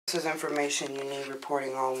This is information you need,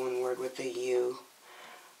 reporting all one word with a U.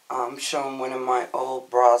 I'm showing one of my old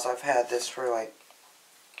bras. I've had this for like,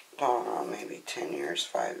 I don't know, maybe 10 years,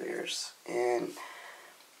 5 years. And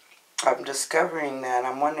I'm discovering that.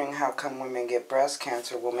 I'm wondering how come women get breast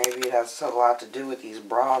cancer. Well, maybe it has a lot to do with these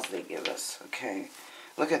bras they give us. Okay,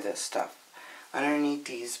 look at this stuff. Underneath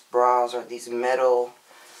these bras are these metal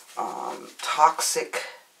toxic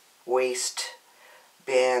waste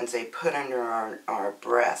bands they put under our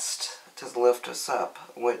breast to lift us up,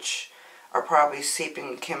 which are probably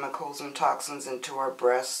seeping chemicals and toxins into our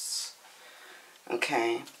breasts,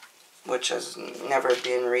 okay, which has never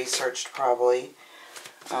been researched probably.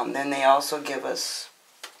 Then they also give us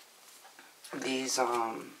these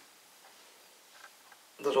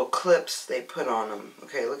little clips they put on them.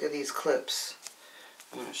 Okay, look at these clips.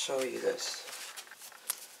 I'm going to show you this.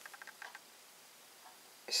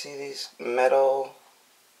 You see these metal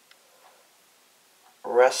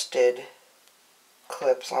rusted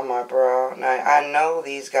clips on my brow? Now I know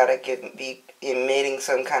these gotta be emitting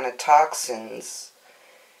some kind of toxins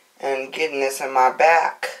and getting this in my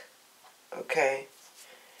back. Okay,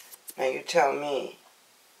 now you tell me,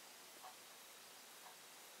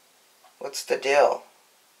 what's the deal?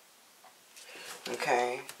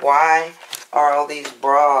 Okay, why are all these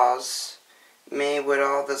bras made with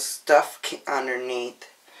all this stuff underneath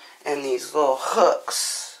and these little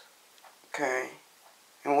hooks? Okay,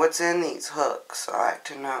 and what's in these hooks? I like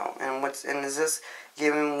to know. And is this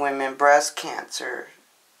giving women breast cancer?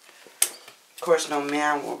 Of course, no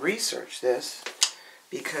man will research this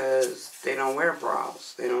because they don't wear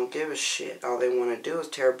bras. They don't give a shit. All they want to do is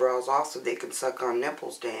tear bras off so they can suck on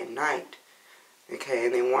nipples day and night. Okay,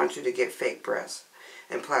 and they want you to get fake breasts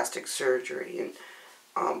and plastic surgery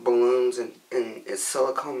and balloons and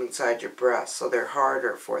silicone inside your breasts, so they're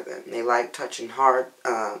harder for them. They like touching hard,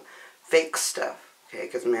 fake stuff. Okay,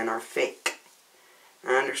 because men are fake.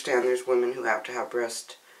 I understand there's women who have to have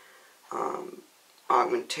breast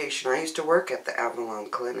augmentation. I used to work at the Avalon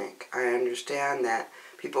Clinic. I understand that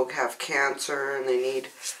people have cancer and they need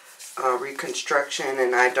reconstruction,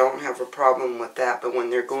 and I don't have a problem with that. But when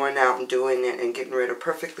they're going out and doing it and getting rid of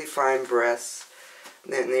perfectly fine breasts,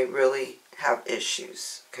 then they really have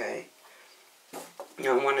issues, okay?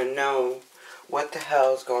 I want to know what the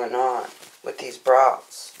hell is going on with these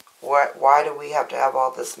bras. Why do we have to have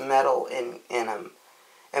all this metal in them?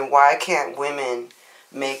 And why can't women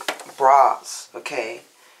make bras, okay?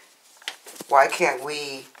 Why can't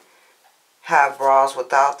we have bras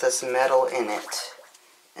without this metal in it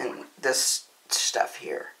and this stuff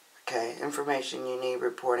here, okay? Information you need,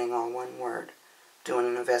 reporting on one word, doing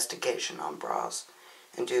an investigation on bras,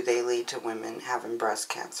 and do they lead to women having breast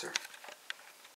cancer?